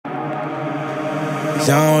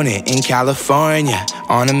Zoning in California,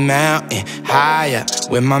 on a mountain, higher.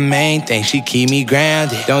 With my main thing, she keep me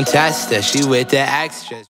grounded. Don't test her, she with the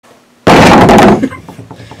extras.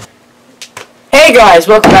 Hey guys,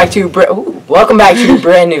 welcome back to a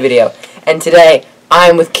brand new video. And today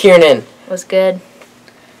I'm with Kiernan. What's good?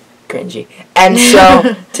 Cringy. And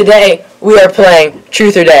so today we are playing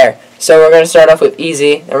Truth or Dare. So we're gonna start off with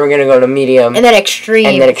easy, then we're gonna go to medium, and then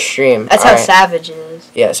extreme. That's how savage it is.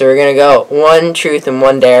 Yeah. So we're gonna go one truth and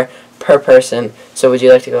one dare per person. So would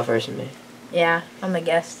you like to go first with me? Yeah, I'm the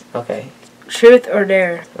guest. Okay. Truth or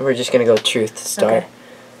dare? And we're just gonna go truth to start. Okay.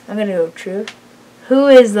 I'm gonna go truth. Who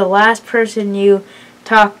is the last person you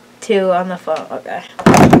talked to on the phone? Okay.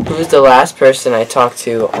 Who's the last person I talked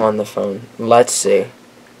to on the phone? Let's see.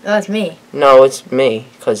 No, that's me. No, it's me,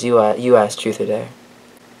 cause you asked truth or dare.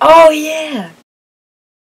 Oh yeah.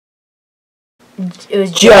 It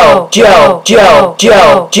was Joe the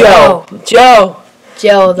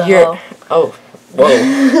hoe. Oh,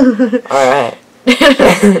 whoa. Alright.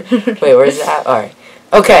 Wait, where's that? Alright.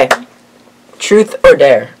 Okay. Truth or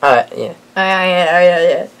dare? Yeah.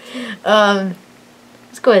 Yeah.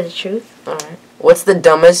 Let's go with the truth. Alright. What's the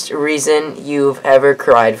dumbest reason you've ever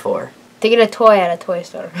cried for? To get a toy at a toy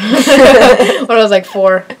store. When I was like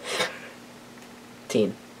 4.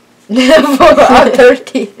 Teen. I'm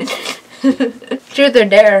 13. Truth or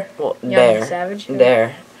dare? Well, Young dare. Savage.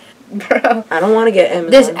 Dare. Bro. I don't want to get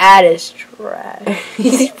Amazon. This ad is trash.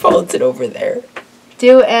 He folds it over there.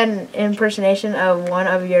 Do an impersonation of one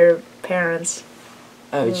of your parents.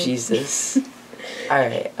 Oh, Jesus.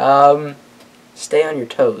 Alright, stay on your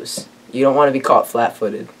toes. You don't want to be caught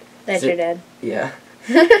flat-footed. That's your dad. Yeah.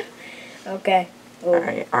 Okay.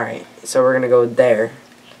 Alright. So we're gonna go there.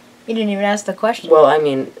 You didn't even ask the question. Well, I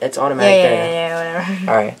mean, it's automatic there. Yeah,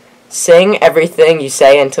 whatever. Alright. Sing everything you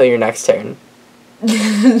say until your next turn.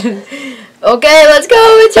 Okay, let's go.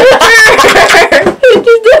 It's your turn.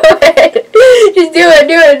 Just do it.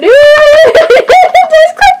 Just do it.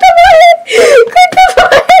 Just click the button.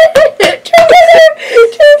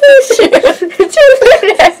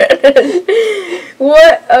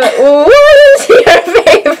 What is your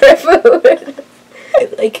favorite food?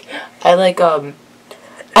 I like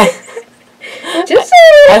Just say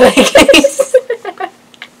it.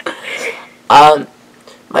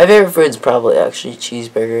 My favorite food's probably actually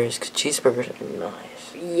cheeseburgers, because cheeseburgers are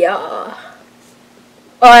nice. Yeah.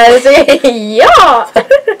 Oh, I was saying yeah.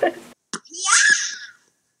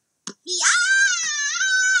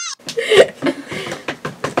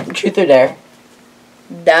 Truth or dare?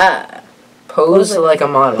 Duh. Pose like a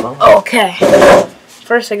model. Okay.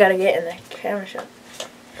 First, I gotta get in the camera shot.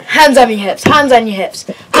 Hands on your hips. Hands on your hips.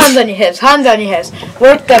 Hands on your hips. Hands on your hips.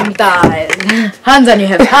 Work them thighs. Hands on your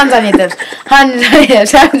hips. Hands on your hips. Hands on your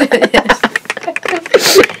hips. Hands on your hips.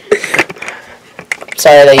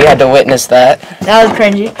 Sorry that you had to witness that. That was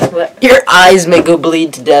cringy. What? Your eyes may go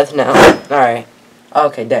bleed to death now. Alright.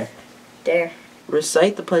 Okay, dare. Dare.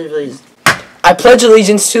 Recite the Pledge of Allegiance. I pledge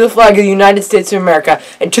allegiance to the flag of the United States of America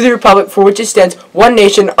and to the republic for which it stands, one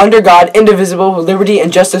nation, under God, indivisible, with liberty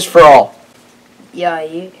and justice for all. Yeah,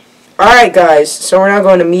 you. Alright, guys. So we're now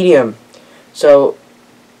going to medium. So,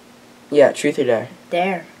 yeah, truth or dare?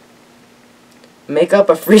 Dare. Make up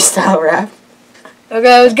a freestyle rap.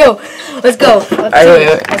 Okay, let's go. Let's go.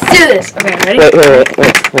 Let's do this. Okay, ready?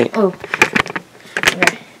 Wait. Oh.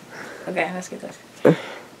 Okay, let's get this.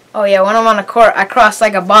 Oh yeah, when I'm on the court, I cross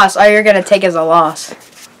like a boss. All you're gonna take is a loss.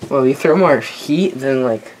 Well, you throw more heat than,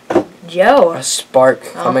 like, Joe. a spark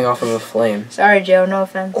coming off of a flame. Sorry, Joe. No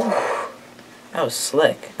offense. That was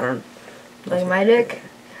slick. I don't... Like my dick?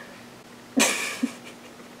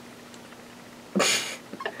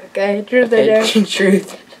 Okay, truth or dare?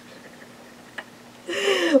 Truth.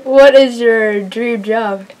 What is your dream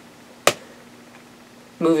job?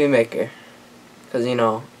 Movie maker. Because, you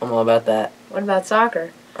know, I'm all about that. What about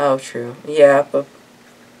soccer? Oh, true. Yeah, but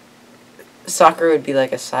soccer would be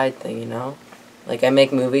like a side thing, you know? Like, I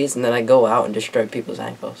make movies and then I go out and destroy people's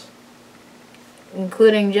ankles.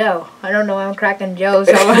 Including Joe. I don't know why I'm cracking Joe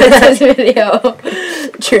so much in this video.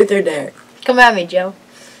 Truth or dare? Come at me, Joe.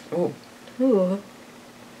 Ooh. Ooh.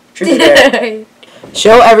 Truth or dare?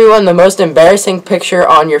 Show everyone the most embarrassing picture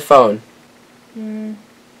on your phone.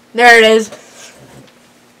 There it is.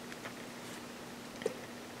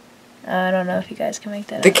 I don't know if you guys can make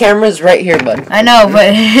that The out. camera's right here, bud. I know, but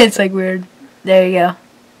it's like weird. There you go.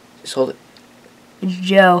 Just hold it. It's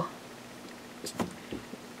Joe.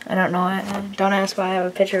 I don't know. Don't ask why I have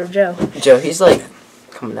a picture of Joe. Joe, he's like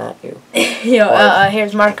coming at you. Yo,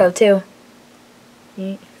 here's Marco too.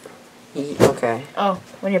 Okay. Oh,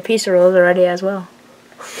 when your pizza rolls are ready as well.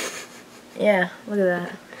 Yeah, look at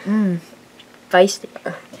that. feisty.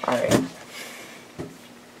 Alright.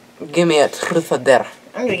 Give me a truth or dare.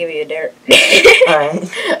 I'm gonna give you a dare. Alright.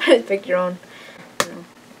 Just pick your own.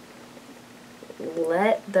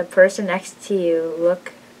 Let the person next to you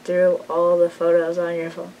look through all the photos on your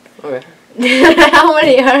phone. Okay. How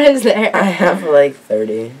many is there? I have like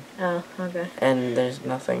 30. Oh, okay. And there's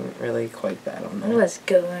nothing really quite bad on there. Let's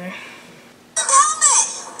go there.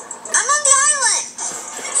 I'm on the island.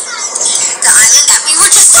 The island that we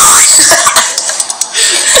were just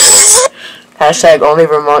on. Hashtag only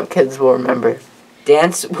Vermont kids will remember.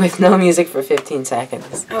 Dance with no music for 15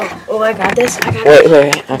 seconds. Oh, I got this. I got this.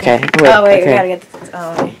 Wait. Okay. Wait, Oh, wait, okay. we gotta get this.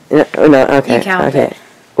 Oh, wait. No, okay. You count okay. it.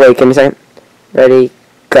 Wait, give me a second. Ready,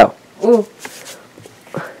 go. Ooh.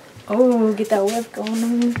 Oh, get that whip going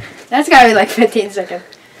on. That's gotta be like 15 seconds.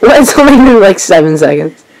 What? It's only been like 7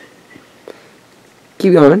 seconds.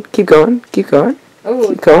 Keep going. Ooh. Keep going.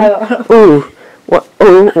 Tyler. Ooh.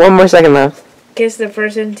 Ooh, 1 more second left. Kiss the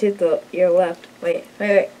person to your left. Wait.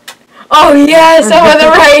 Oh, yes, I'm on the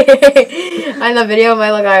right. On the video, it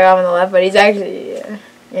might look like I'm on the left, but he's actually, yeah,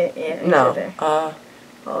 he's No. right there. Oh,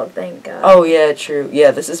 thank God. Oh, yeah, true.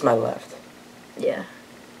 Yeah, this is my left. Yeah.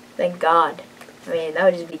 Thank God. I mean, that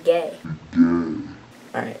would just be gay.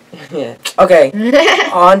 Alright. Yeah. Okay.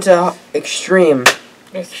 On to extreme.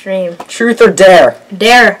 Extreme. Truth or dare?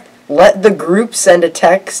 Dare. Let the group send a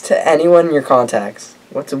text to anyone in your contacts.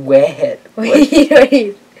 What's wet?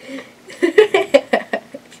 Wait.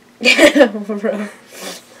 Bro.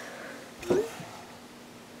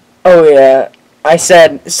 Oh yeah. I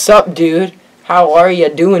said, "Sup, dude? How are ya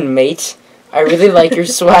doing, mate? I really like your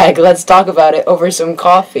swag. Let's talk about it over some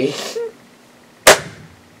coffee."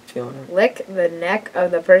 Feeling it. Lick the neck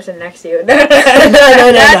of the person next to you. No. No.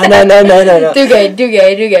 Too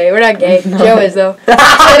gay. We're not gay. No. Joe is though.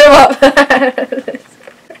 Set him up.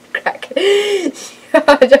 Crack.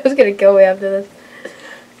 Joe's gonna kill me after this.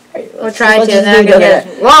 We'll try to, and then I'm gonna get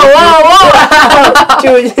it. Whoa!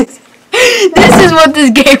 This is what this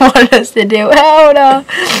game wanted us to do. Hell no.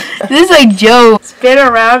 This is like Joe. Spin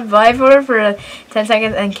around blindfolded for 10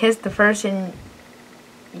 seconds and kiss the person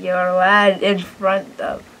you're lad in front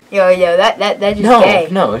of. Yo, that's just gay.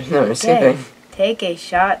 No, it's Gay. gay. Take a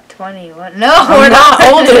shot 21. No, I'm we're not not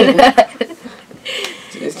holding holding. that.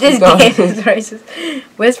 Just This keep going. game is racist.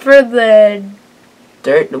 Whisper the...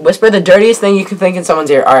 Whisper the dirtiest thing you can think in someone's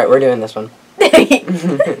ear. Alright, we're doing this one.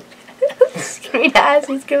 Sweet ass,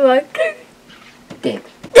 he's gonna like... Dick.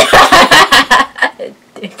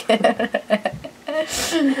 Dick.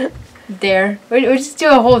 Dare. We just do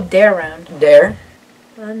a whole dare round. Dare?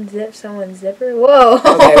 Unzip someone's zipper? Whoa.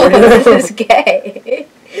 Okay, we're doing This is gay.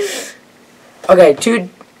 Okay,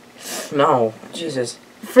 No, Jesus.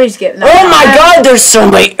 Free skip. No, Oh my God, there's so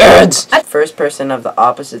many ads! First person of the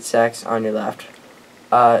opposite sex on your left.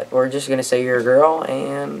 We're just gonna say you're a girl,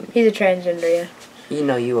 and He's a transgender, yeah. you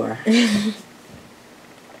know you are.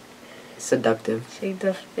 Seductive.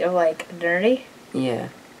 They're like dirty. Yeah.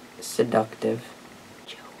 Seductive.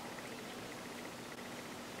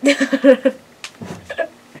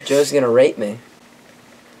 Joe's gonna rape me.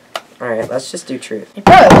 Alright, let's just do truth. You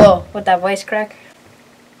probably will with that voice crack.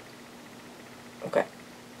 Okay.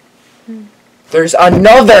 There's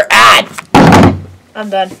another ad! I'm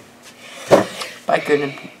done. Bye,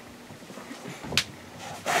 Kiernan.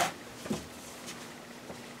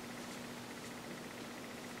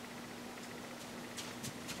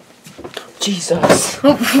 Jesus.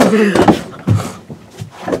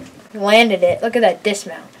 Landed it. Look at that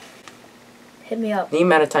dismount. Hit me up. The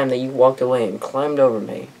amount of time that you walked away and climbed over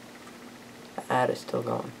me. The ad is still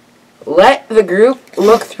going. Let the group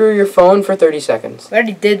look through your phone for 30 seconds. We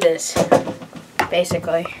already did this.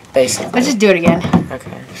 Basically. Basically. Let's just do it again.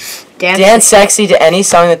 Okay. Dance. Dance sexy to any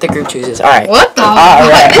song that the group chooses. Alright. What the?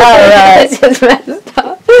 Alright. This is messed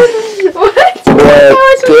up. What?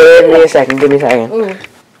 Wait, give me a second. Ooh.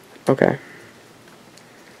 Okay.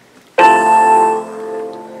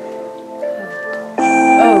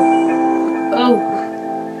 Oh.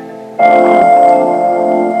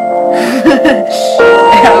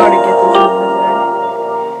 I want to get this one.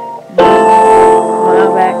 My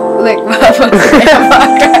back. Lick my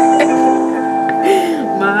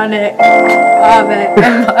my neck. My back.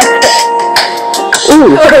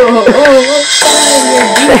 Ooh.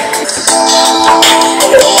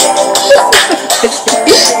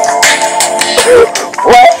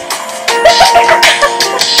 What?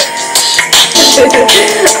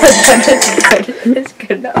 It's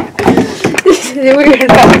good enough. We're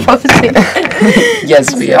not posting.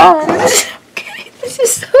 Yes, we are. Okay, this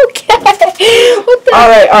is so gay. What the?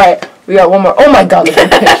 Alright. We got one more. Oh my God.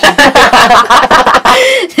 The-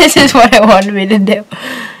 This is what I wanted me to do.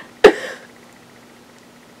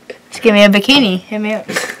 Just give me a bikini. Hit me up.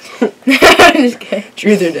 Just kidding.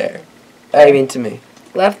 Truth or dare? I mean to me.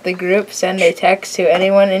 Left the group, send a text to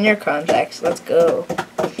anyone in your contacts. Let's go.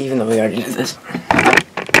 Even though we already did this.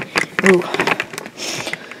 Ooh.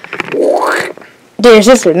 Dear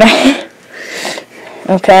sister, no.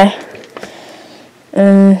 Okay.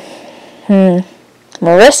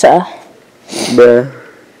 Marissa. Bruh.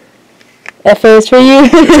 F is for you.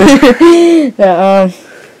 Yeah,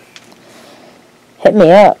 hit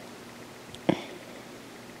me up.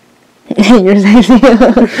 You're sexy.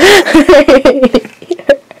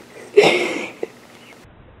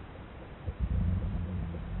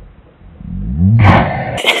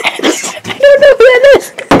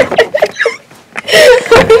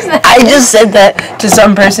 I just said that to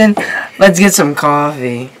some person. Let's get some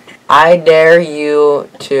coffee. I dare you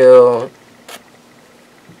to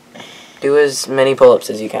do as many pull-ups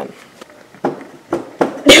as you can.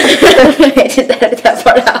 Just edit that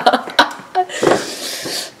part out.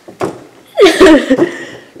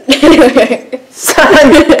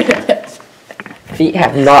 Son! Feet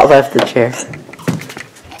have not left the chair.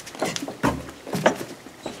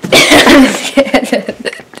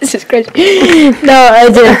 This is crazy. No, I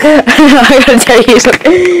did. I gotta tell you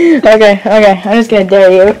something. Okay. I'm just gonna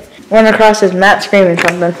dare you. Run across this mat screaming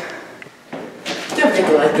something. Don't forget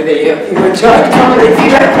to like the video if you enjoyed. Comment if you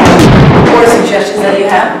have more suggestions that you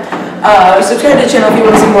have. Subscribe to the channel if you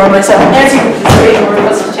want to see more of myself and see me participate in more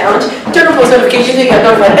puzzle challenge. Turn on post notifications so you get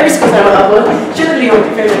notified every single time I upload. Share the video with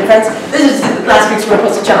your favorite friends. This is last week's Word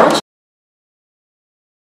Puzzle Challenge.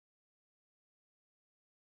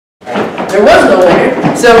 There was no winner,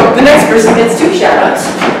 so the next person gets 2 shoutouts.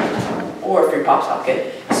 Or a free pop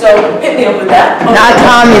socket. So hit me up with that. Not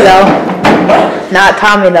Tommy though. What? Not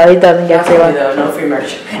Tommy though. He doesn't get free one. Though, no free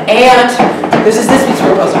merch. And this is this week's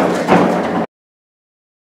Word Puzzle.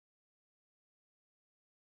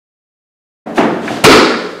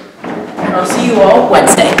 And I'll see you all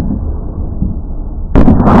Wednesday.